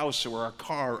to our house or our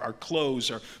car, our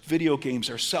clothes, our video games,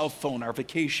 our cell phone, our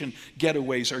vacation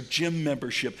getaways, our gym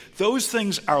membership. Those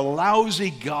things are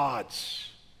lousy gods.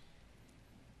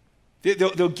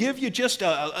 They'll give you just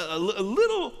a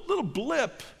little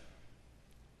blip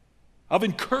of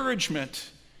encouragement,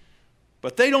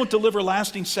 but they don't deliver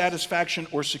lasting satisfaction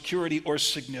or security or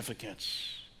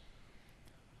significance.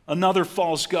 Another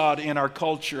false god in our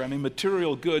culture,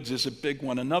 material goods is a big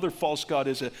one. Another false god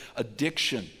is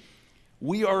addiction.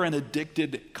 We are an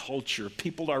addicted culture.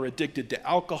 People are addicted to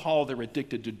alcohol, they're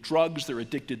addicted to drugs, they're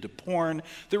addicted to porn,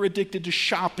 they're addicted to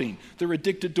shopping, they're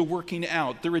addicted to working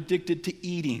out, they're addicted to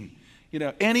eating.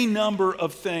 Any number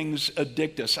of things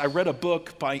addict us. I read a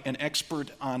book by an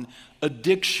expert on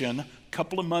addiction a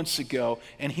couple of months ago,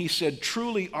 and he said,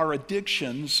 truly our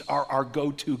addictions are our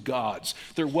go-to gods.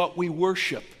 They're what we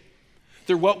worship.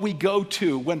 They're what we go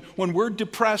to. When we're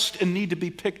depressed and need to be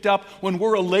picked up, when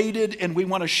we're elated and we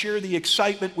want to share the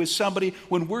excitement with somebody,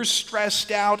 when we're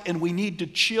stressed out and we need to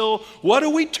chill, what do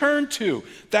we turn to?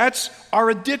 That's our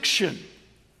addiction.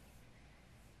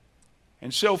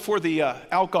 And so for the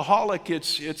alcoholic,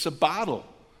 it's a bottle.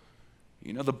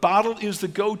 The bottle is the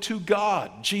go-to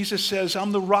God. Jesus says,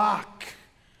 I'm the rock.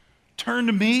 Turn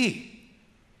to me.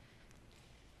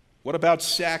 What about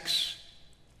sex?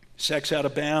 Sex out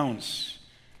of bounds.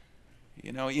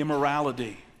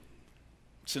 Immorality.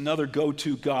 It's another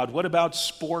go-to god. What about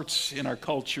sports in our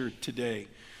culture today?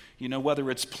 Whether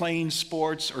it's playing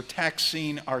sports or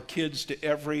taxing our kids to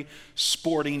every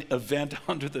sporting event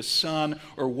under the sun,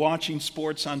 or watching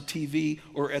sports on TV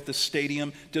or at the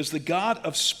stadium, does the God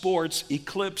of sports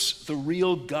eclipse the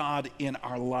real God in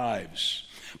our lives?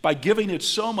 By giving it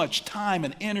so much time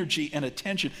and energy and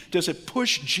attention, does it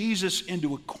push Jesus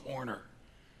into a corner?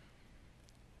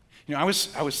 I was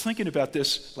thinking about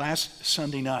this last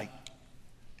Sunday night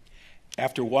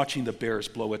after watching the Bears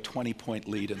blow a 20-point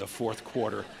lead in the fourth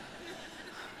quarter.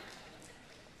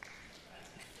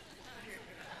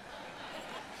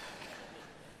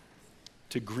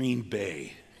 To Green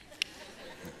Bay.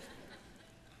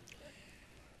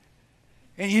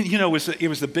 And it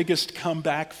was the biggest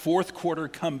comeback, fourth quarter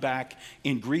comeback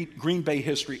in Green Bay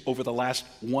history over the last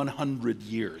 100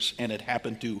 years, and it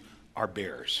happened to our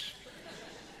Bears.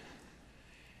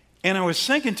 And I was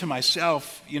thinking to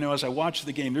myself, as I watched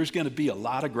the game, there's going to be a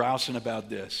lot of grousing about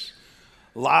this.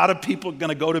 A lot of people are going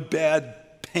to go to bed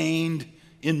pained,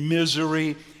 in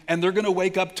misery, and they're going to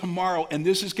wake up tomorrow, and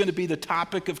this is going to be the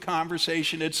topic of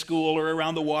conversation at school or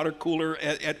around the water cooler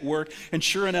at work. And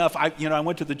sure enough, I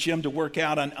went to the gym to work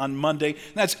out on Monday,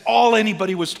 and that's all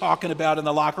anybody was talking about in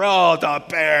the locker room. Oh, the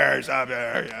Bears, the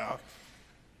Bears,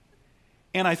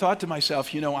 And I thought to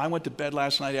myself, I went to bed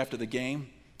last night after the game,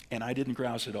 and I didn't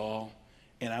grouse at all,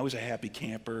 and I was a happy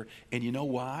camper. And you know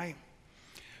why?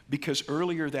 Because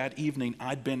earlier that evening,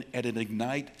 I'd been at an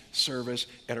Ignite service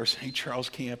at our St. Charles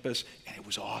campus, and it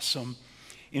was awesome.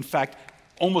 In fact,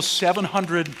 almost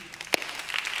 700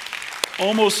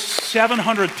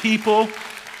 people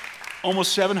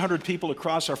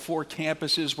across our 4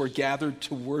 campuses were gathered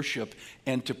to worship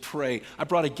and to pray. I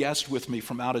brought a guest with me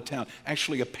from out of town,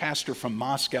 actually a pastor from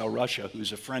Moscow, Russia,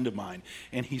 who's a friend of mine,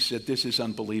 and he said, "This is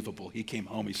unbelievable." He came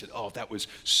home, he said, "Oh, that was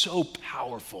so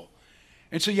powerful."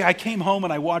 And so, I came home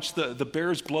and I watched the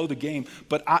Bears blow the game.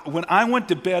 But when I went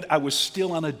to bed, I was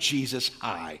still on a Jesus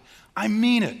high. I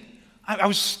mean it. I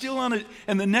was still on it.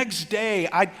 And the next day,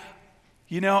 I'd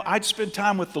spend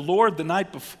time with the Lord the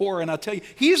night before. And I'll tell you,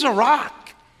 He's a rock.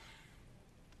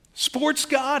 Sports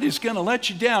God is going to let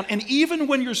you down. And even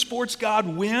when your sports God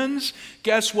wins,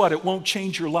 guess what? It won't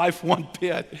change your life one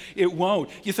bit. It won't.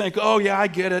 You think, oh, yeah, I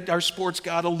get it. Our sports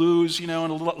God will lose,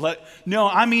 No,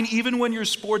 I mean, even when your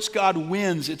sports God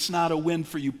wins, it's not a win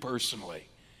for you personally.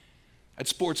 That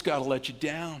sports God will let you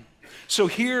down. So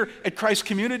here at Christ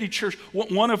Community Church,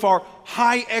 one of our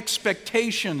high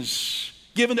expectations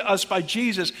given to us by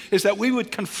Jesus is that we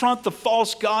would confront the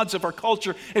false gods of our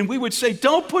culture, and we would say,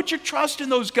 don't put your trust in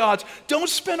those gods. Don't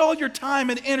spend all your time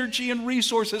and energy and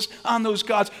resources on those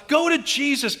gods. Go to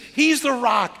Jesus. He's the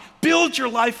rock. Build your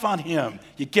life on Him.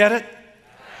 You get it?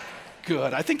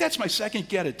 Good. I think that's my second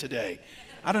get it today.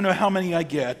 I don't know how many I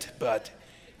get, but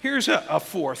here's a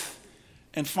fourth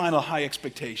and final high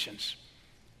expectations.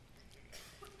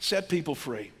 Set people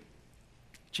free.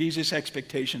 Jesus'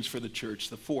 expectations for the church.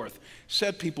 The fourth,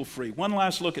 set people free. One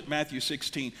last look at Matthew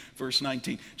 16, verse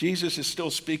 19. Jesus is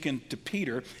still speaking to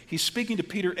Peter. He's speaking to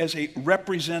Peter as a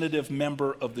representative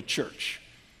member of the church.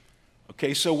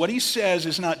 Okay, so what he says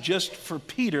is not just for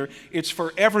Peter, it's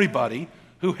for everybody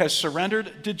who has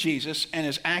surrendered to Jesus and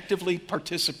is actively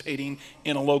participating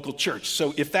in a local church.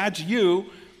 So if that's you,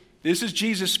 this is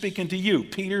Jesus speaking to you.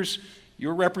 Peter's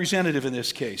your representative in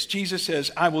this case. Jesus says,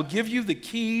 I will give you the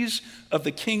keys of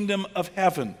the kingdom of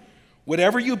heaven.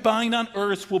 Whatever you bind on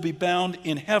earth will be bound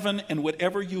in heaven, and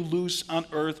whatever you loose on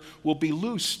earth will be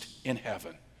loosed in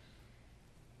heaven.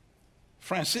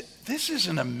 Friends, this is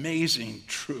an amazing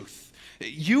truth.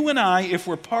 You and I, if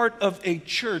we're part of a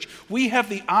church, we have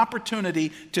the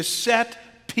opportunity to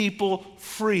set people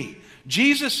free.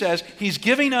 Jesus says He's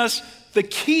giving us the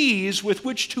keys with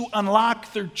which to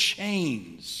unlock their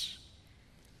chains.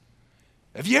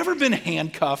 Have you ever been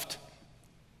handcuffed?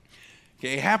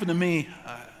 Okay, it happened to me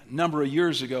a number of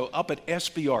years ago up at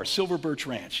SBR, Silver Birch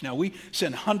Ranch. Now, we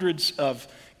send hundreds of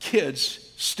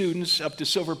kids, students, up to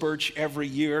Silver Birch every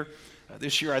year.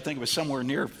 This year, I think it was somewhere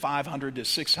near 500 to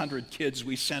 600 kids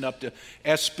we sent up to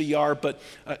SBR. But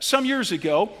some years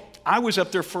ago, I was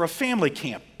up there for a family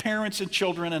camp, parents and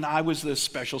children, and I was the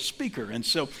special speaker. And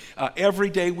so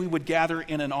every day we would gather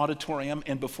in an auditorium,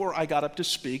 and before I got up to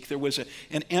speak, there was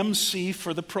an MC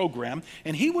for the program,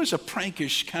 and he was a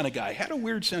prankish kind of guy, had a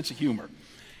weird sense of humor.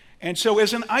 And so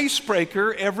as an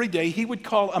icebreaker, every day he would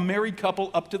call a married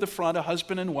couple up to the front, a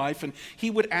husband and wife, and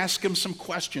he would ask them some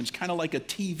questions, kind of like a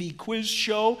TV quiz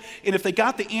show. And if they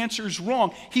got the answers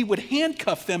wrong, he would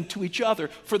handcuff them to each other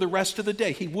for the rest of the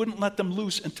day. He wouldn't let them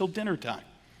loose until dinner time.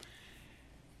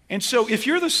 And so if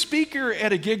you're the speaker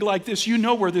at a gig like this, you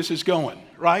know where this is going,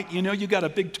 right? You know you got a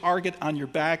big target on your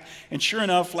back. And sure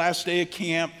enough, last day of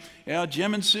camp,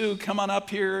 Jim and Sue, come on up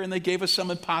here, and they gave us some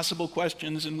impossible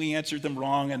questions, and we answered them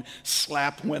wrong, and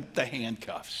slap went the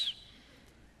handcuffs.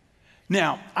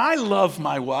 Now, I love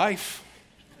my wife.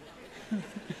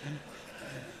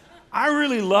 I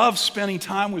really love spending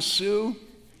time with Sue,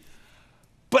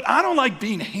 but I don't like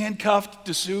being handcuffed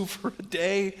to Sue for a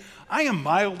day. I am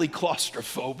mildly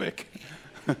claustrophobic.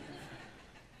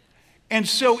 And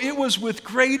so it was with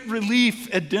great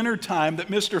relief at dinner time that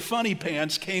Mr. Funny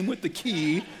Pants came with the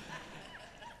key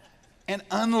and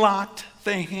unlocked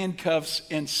the handcuffs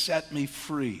and set me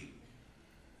free.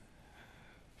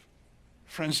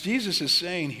 Friends, Jesus is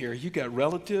saying here, you got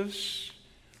relatives,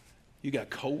 you got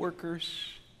coworkers,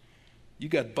 you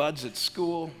got buds at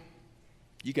school,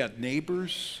 you got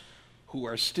neighbors who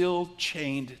are still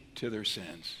chained to their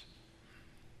sins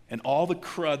and all the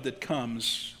crud that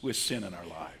comes with sin in our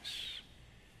lives.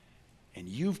 And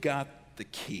you've got the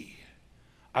key.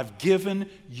 I've given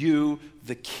you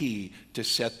the key to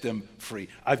set them free.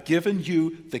 I've given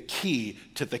you the key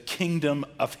to the kingdom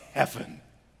of heaven.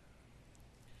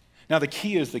 Now, the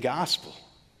key is the gospel.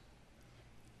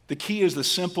 The key is the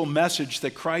simple message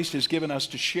that Christ has given us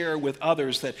to share with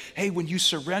others that, hey, when you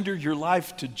surrender your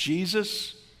life to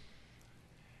Jesus,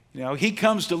 he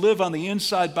comes to live on the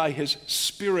inside by his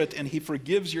Spirit, and he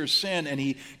forgives your sin, and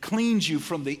he cleans you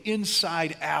from the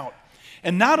inside out.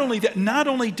 And not only that, not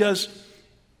only does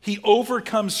he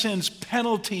overcome sin's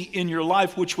penalty in your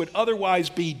life, which would otherwise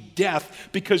be death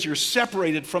because you're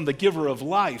separated from the giver of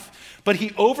life, but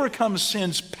he overcomes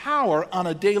sin's power on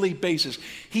a daily basis.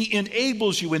 He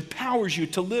enables you, empowers you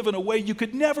to live in a way you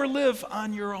could never live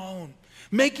on your own,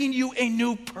 making you a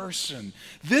new person.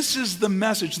 This is the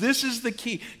message. This is the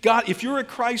key. God, if you're a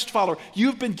Christ follower,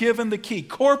 you've been given the key.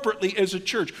 Corporately as a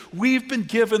church, we've been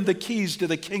given the keys to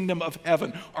the kingdom of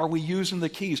heaven. Are we using the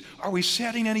keys? Are we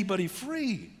setting anybody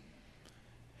free?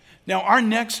 Now, our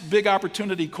next big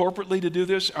opportunity corporately to do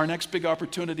this, our next big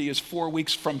opportunity is 4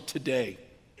 weeks from today.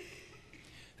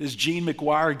 This Gene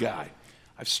McGuire guy,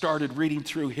 I've started reading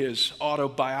through his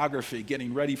autobiography,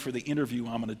 getting ready for the interview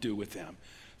I'm going to do with him.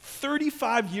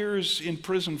 35 years in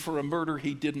prison for a murder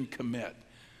he didn't commit.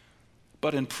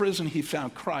 But in prison he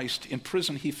found Christ. In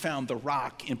prison he found the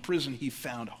rock. In prison he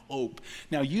found hope.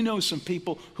 Now, you know some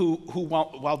people who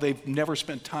while they've never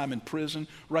spent time in prison,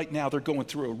 right now they're going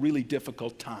through a really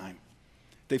difficult time.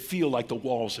 They feel like the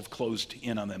walls have closed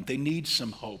in on them. They need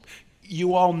some hope.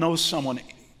 You all know someone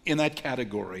in that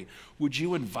category. Would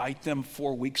you invite them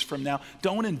 4 weeks from now?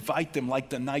 Don't invite them like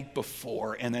the night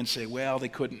before and then say, well, they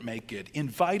couldn't make it.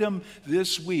 Invite them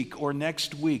this week or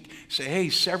next week. Say, hey,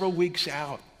 several weeks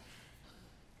out.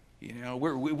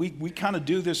 We kind of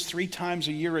do this 3 times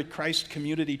a year at Christ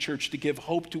Community Church to give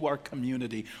hope to our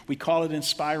community. We call it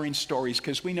Inspiring Stories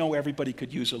because we know everybody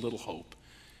could use a little hope.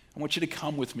 I want you to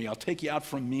come with me. I'll take you out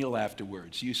for a meal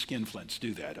afterwards. You skinflints,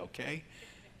 do that, okay?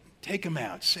 Take them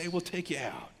out. Say, we'll take you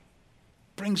out.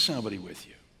 Bring somebody with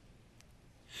you.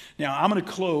 Now, I'm going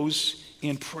to close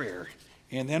in prayer,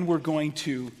 and then we're going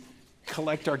to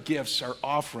collect our gifts, our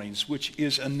offerings, which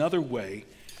is another way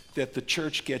that the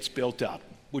church gets built up,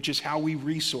 which is how we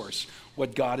resource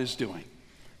what God is doing.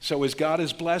 So as God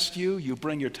has blessed you, you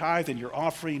bring your tithe and your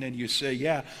offering, and you say,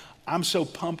 yeah, I'm so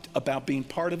pumped about being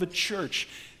part of a church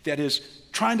that is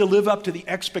trying to live up to the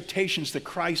expectations that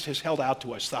Christ has held out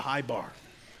to us, the high bar.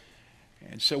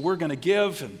 And so we're going to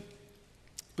give, and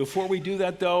before we do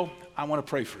that, though, I want to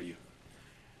pray for you.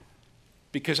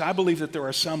 Because I believe that there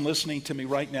are some listening to me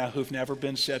right now who've never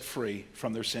been set free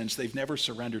from their sins. They've never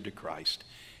surrendered to Christ.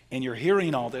 And you're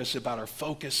hearing all this about our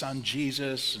focus on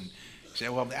Jesus, and you say,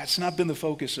 well, that's not been the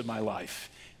focus of my life.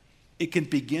 It can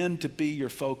begin to be your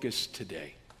focus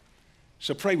today.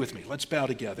 So pray with me. Let's bow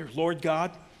together. Lord God,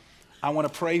 I want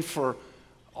to pray for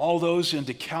all those in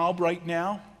DeKalb right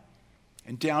now,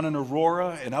 and down in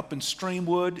Aurora, and up in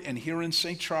Streamwood, and here in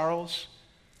St. Charles,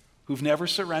 who've never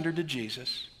surrendered to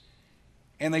Jesus.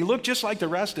 And they look just like the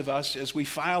rest of us as we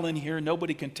file in here.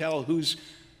 Nobody can tell who's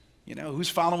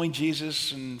following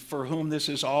Jesus and for whom this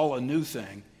is all a new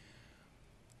thing.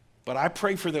 But I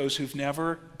pray for those who've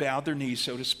never bowed their knees,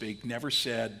 so to speak, never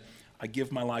said, I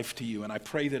give my life to you. And I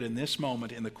pray that in this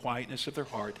moment, in the quietness of their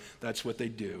heart, that's what they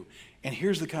do. And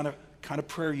here's the kind of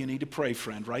prayer you need to pray,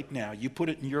 friend, right now. You put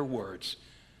it in your words.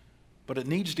 But it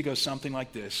needs to go something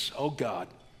like this. Oh God,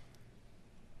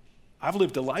 I've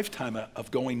lived a lifetime of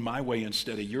going my way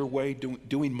instead of your way,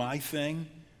 doing my thing,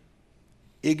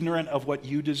 ignorant of what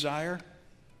you desire.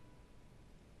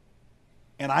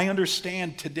 And I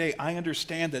understand today,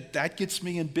 that gets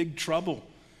me in big trouble.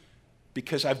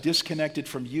 because I've disconnected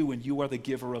from you and you are the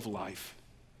giver of life.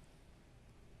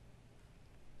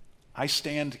 I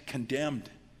stand condemned,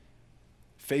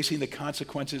 facing the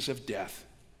consequences of death.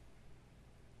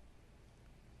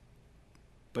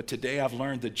 But today I've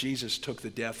learned that Jesus took the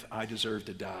death I deserve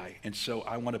to die. And so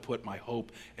I want to put my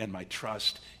hope and my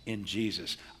trust in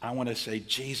Jesus. I want to say,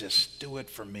 Jesus, do it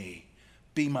for me.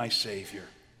 Be my Savior.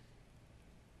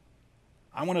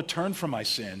 I want to turn from my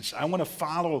sins. I want to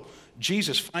follow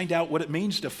Jesus, find out what it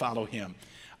means to follow him.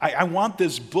 I want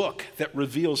this book that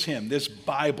reveals him, this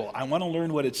Bible. I want to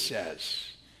learn what it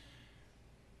says.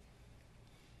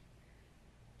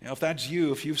 Now, if that's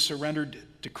you, if you've surrendered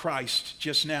to Christ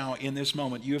just now in this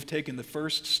moment, you have taken the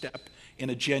first step in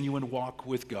a genuine walk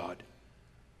with God.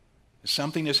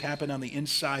 Something has happened on the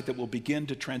inside that will begin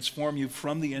to transform you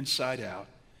from the inside out.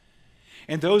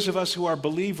 And those of us who are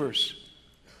believers,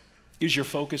 is your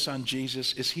focus on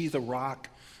Jesus? Is he the rock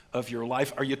of your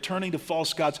life? Are you turning to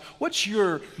false gods? What's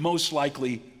your most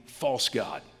likely false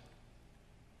god?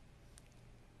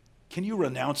 Can you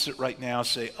renounce it right now?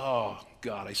 Say, oh,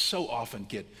 God, I so often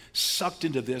get sucked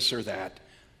into this or that.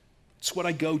 It's what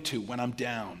I go to when I'm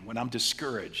down, when I'm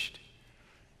discouraged.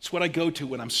 It's what I go to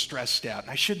when I'm stressed out.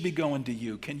 And I should be going to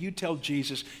you. Can you tell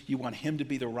Jesus you want him to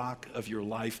be the rock of your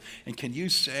life? And can you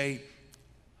say,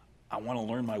 I want to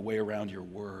learn my way around your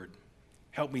word.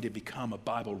 Help me to become a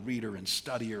Bible reader and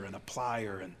studier and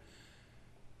applier. And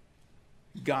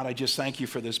God, I just thank you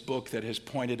for this book that has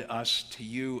pointed us to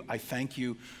you. I thank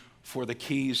you for the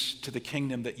keys to the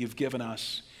kingdom that you've given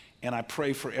us. And I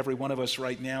pray for every one of us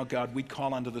right now, God, we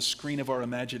call onto the screen of our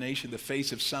imagination the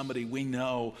face of somebody we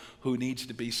know who needs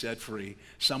to be set free,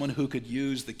 someone who could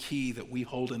use the key that we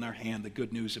hold in our hand, the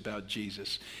good news about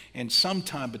Jesus. And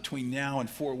sometime between now and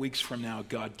 4 weeks from now,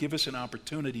 God, give us an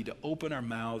opportunity to open our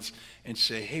mouths and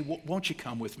say, hey, won't you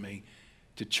come with me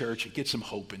to church and get some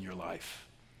hope in your life?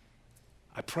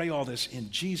 I pray all this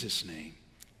in Jesus' name.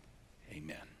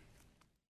 Amen.